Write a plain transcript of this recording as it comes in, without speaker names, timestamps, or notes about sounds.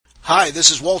Hi,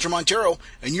 this is Walter Montero,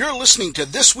 and you're listening to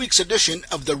this week's edition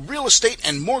of the Real Estate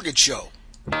and Mortgage Show.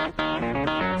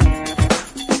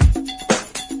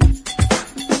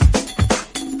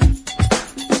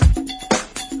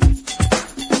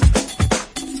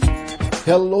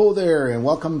 Hello there, and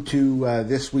welcome to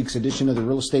this week's edition of the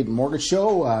Real Estate and Mortgage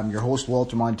Show. I'm your host,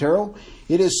 Walter Montero.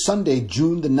 It is Sunday,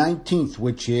 June the 19th,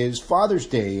 which is Father's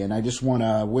Day, and I just want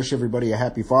to wish everybody a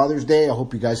happy Father's Day. I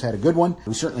hope you guys had a good one.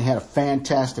 We certainly had a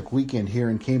fantastic weekend here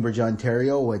in Cambridge,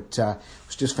 Ontario. It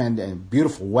was just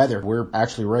beautiful weather. We're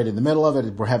actually right in the middle of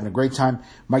it. We're having a great time.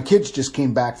 My kids just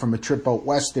came back from a trip out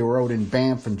west. They were out in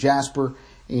Banff and Jasper,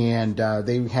 and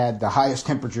they had the highest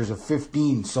temperatures of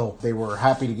 15, so they were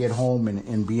happy to get home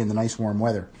and be in the nice warm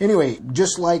weather. Anyway,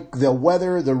 just like the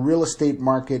weather, the real estate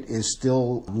market is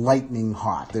still lightning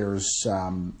hot. There's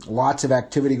lots of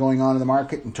activity going on in the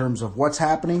market in terms of what's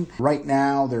happening. Right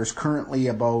now, there's currently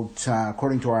about,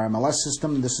 according to our MLS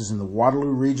system, this is in the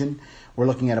Waterloo region, we're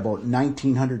looking at about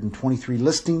 1,923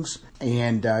 listings.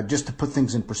 And just to put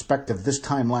things in perspective, this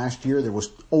time last year, there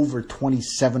was over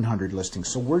 2,700 listings.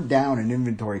 So we're down in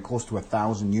inventory close to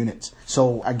 1,000 units.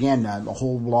 So again, the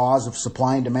whole laws of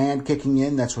supply and demand kicking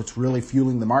in, that's what's really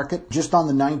fueling the market. Just on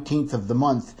the 19th of the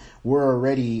month, we're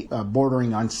already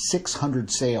bordering on 600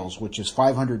 sales, which is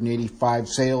 585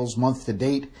 sales month to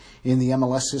date in the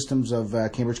MLS systems of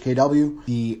Cambridge KW.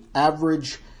 The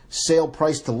average sale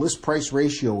price to list price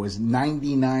ratio is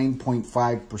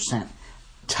 99.5%.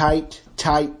 Tight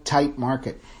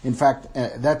market. In fact,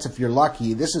 that's if you're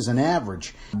lucky. This is an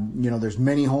average. There's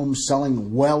many homes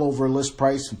selling well over list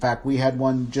price. In fact, we had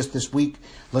one just this week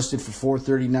listed for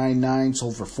 $439,900,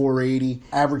 sold for $480,000.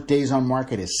 Average days on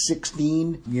market is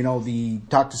 16.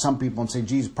 Talk to some people and say,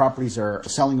 geez, properties are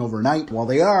selling overnight. Well,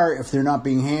 they are if they're not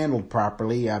being handled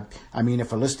properly.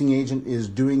 If a listing agent is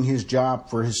doing his job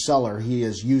for his seller, he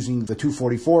is using the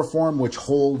 244 form, which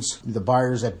holds the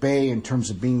buyers at bay in terms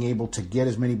of being able to get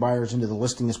as many buyers into the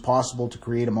listing as possible to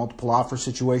create a multiple offer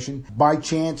situation. By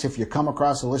chance, if you come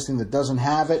across a listing that doesn't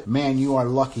have it, man, you are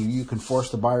lucky. You can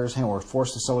force the buyer's hand or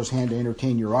force the seller's hand to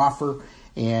entertain your offer.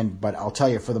 But I'll tell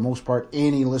you, for the most part,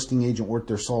 any listing agent worth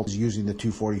their salt is using the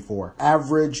 244.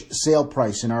 Average sale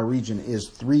price in our region is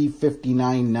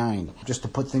 $359,900. Just to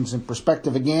put things in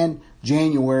perspective again,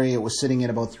 January it was sitting at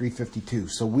about $352,000.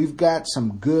 So we've got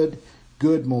some good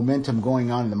momentum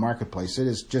going on in the marketplace. It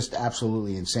is just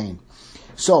absolutely insane.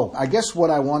 So I guess what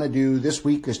I want to do this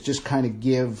week is just kind of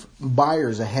give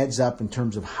buyers a heads up in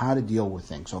terms of how to deal with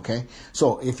things, okay?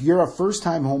 So if you're a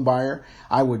first-time home buyer,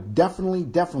 I would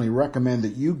definitely recommend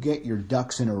that you get your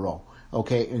ducks in a row,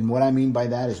 okay? And what I mean by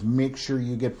that is make sure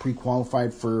you get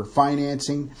pre-qualified for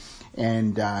financing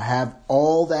and have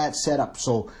all that set up.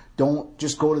 So don't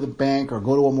just go to the bank or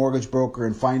go to a mortgage broker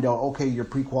and find out, okay, you're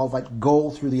pre-qualified. Go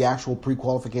through the actual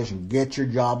pre-qualification. Get your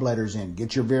job letters in.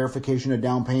 Get your verification of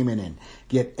down payment in.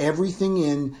 Get everything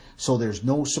in so there's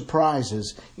no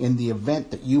surprises in the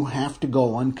event that you have to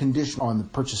go unconditional on the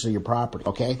purchase of your property,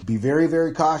 okay? Be very,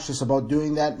 very cautious about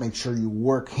doing that. Make sure you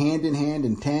work hand in hand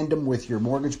in tandem with your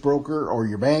mortgage broker or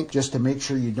your bank just to make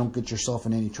sure you don't get yourself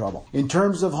in any trouble. In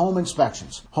terms of home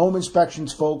inspections,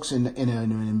 folks, in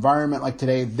an environment like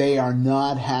today, they are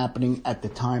not happening at the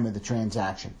time of the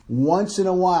transaction. Once in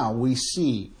a while, we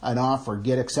see an offer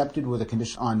get accepted with a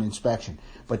condition on inspection,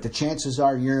 but the chances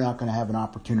are you're not going to have an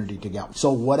opportunity to get one.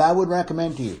 So what I would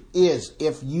recommend to you is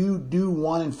if you do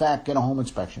want, in fact, get a home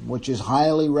inspection, which is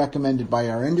highly recommended by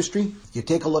our industry, if you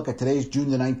take a look at today's June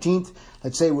the 19th,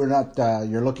 let's say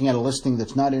you're looking at a listing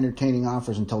that's not entertaining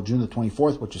offers until June the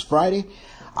 24th, which is Friday,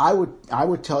 I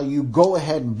would tell you go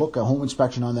ahead and book a home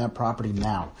inspection on that property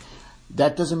now.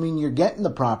 That doesn't mean you're getting the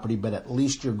property, but at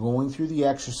least you're going through the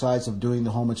exercise of doing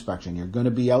the home inspection. You're going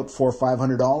to be out $400 or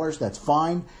 $500. That's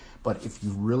fine. But if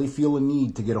you really feel a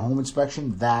need to get a home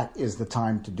inspection, that is the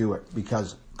time to do it.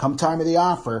 Because come time of the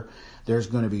offer, there's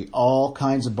going to be all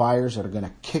kinds of buyers that are going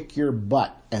to kick your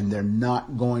butt, and they're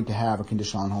not going to have a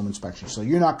condition on home inspection. So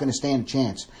you're not going to stand a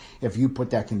chance if you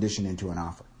put that condition into an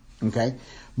offer. Okay?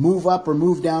 Move up or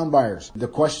move down buyers. The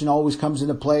question always comes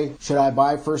into play, should I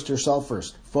buy first or sell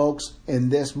first? Folks, in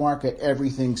this market,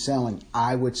 everything's selling.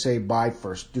 I would say buy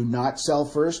first. Do not sell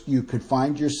first. You could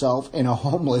find yourself in a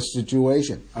homeless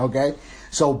situation, okay?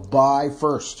 So buy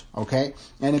first, okay?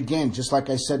 And again, just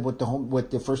like I said with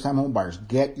the first-time home buyers,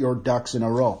 get your ducks in a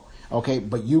row, okay?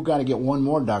 But you got to get one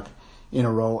more duck in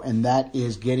a row, and that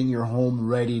is getting your home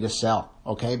ready to sell,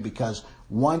 okay? Because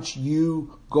once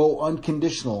you go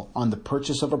unconditional on the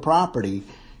purchase of a property,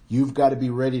 you've got to be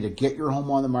ready to get your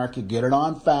home on the market, get it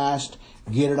on fast,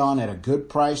 get it on at a good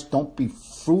price. Don't be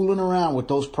fooling around with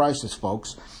those prices,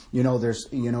 folks.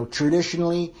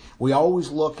 Traditionally, we always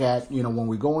look at, when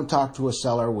we go and talk to a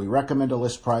seller, we recommend a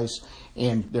list price,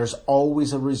 and there's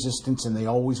always a resistance, and they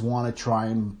always want to try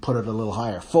and put it a little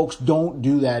higher. Folks, don't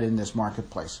do that in this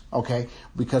marketplace, okay?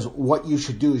 Because what you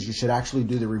should do is you should actually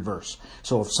do the reverse.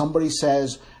 So if somebody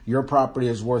says your property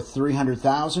is worth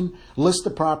 $300,000, list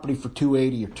the property for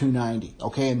 $280 or $290,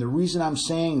 okay? And the reason I'm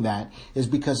saying that is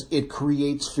because it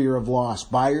creates fear of loss.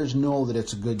 Buyers know that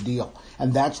it's a good deal,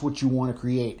 and that's what you want to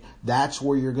create. That's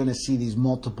where you're going to see these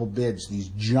multiple bids, these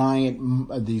giant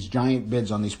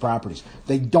bids on these properties.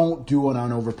 They don't do it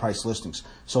on overpriced listings.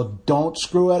 So don't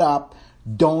screw it up.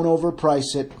 Don't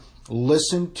overprice it.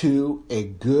 Listen to a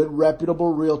good,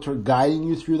 reputable realtor guiding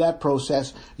you through that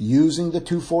process, using the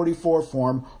 244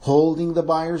 form, holding the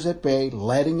buyers at bay,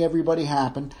 letting everybody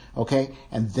happen, okay?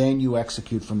 And then you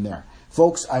execute from there.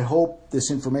 Folks, I hope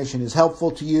this information is helpful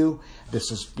to you.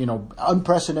 This is,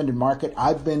 unprecedented market.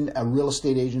 I've been a real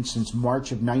estate agent since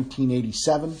March of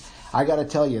 1987. I got to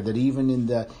tell you that even in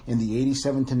the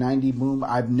 87 to 90 boom,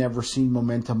 I've never seen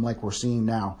momentum like we're seeing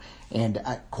now. And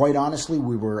quite honestly,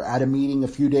 we were at a meeting a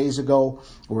few days ago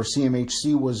where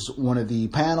CMHC was one of the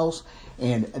panels,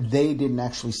 and they didn't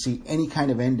actually see any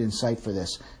kind of end in sight for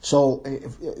this. So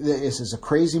this is a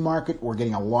crazy market. We're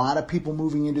getting a lot of people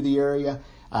moving into the area.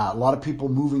 A lot of people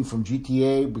moving from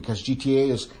GTA, because GTA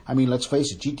is, let's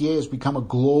face it, GTA has become a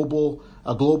global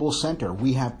center.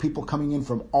 We have people coming in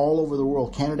from all over the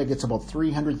world. Canada gets about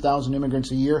 300,000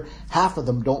 immigrants a year. Half of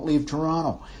them don't leave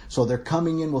Toronto. So they're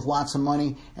coming in with lots of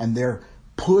money, and they're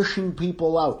pushing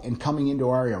people out and coming into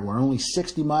our area. We're only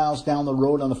 60 miles down the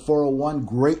road on the 401.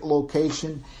 Great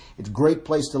location. It's a great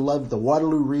place to live. The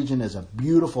Waterloo region is a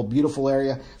beautiful, beautiful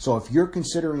area. So if you're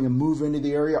considering a move into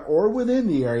the area or within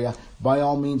the area, by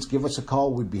all means, give us a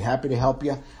call. We'd be happy to help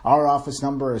you. Our office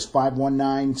number is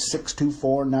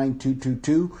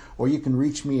 519-624-9222, or you can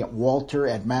reach me at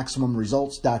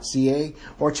walter@maximumresults.ca,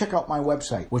 or check out my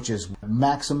website, which is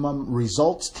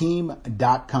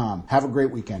maximumresultsteam.com. Have a great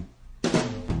weekend.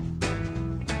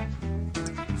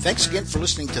 Thanks again for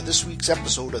listening to this week's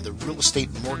episode of the Real Estate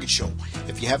and Mortgage Show.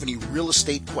 If you have any real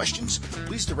estate questions,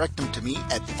 please direct them to me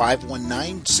at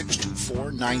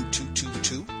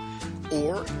 519-624-9222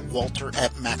 or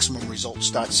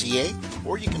walter@maximumresults.ca,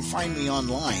 or you can find me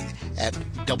online at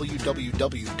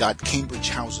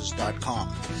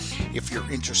www.cambridgehouses.com. If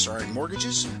your interests are in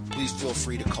mortgages, please feel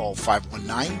free to call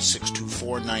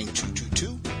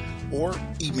 519-624-9222 or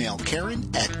email Karen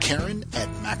at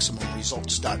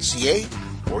maximumresults.ca,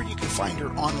 or you can find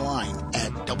her online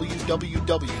at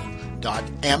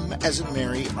www.m as in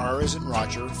Mary, R as in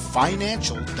Roger,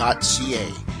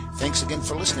 financial.ca. Thanks again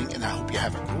for listening, and I hope you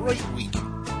have a great week.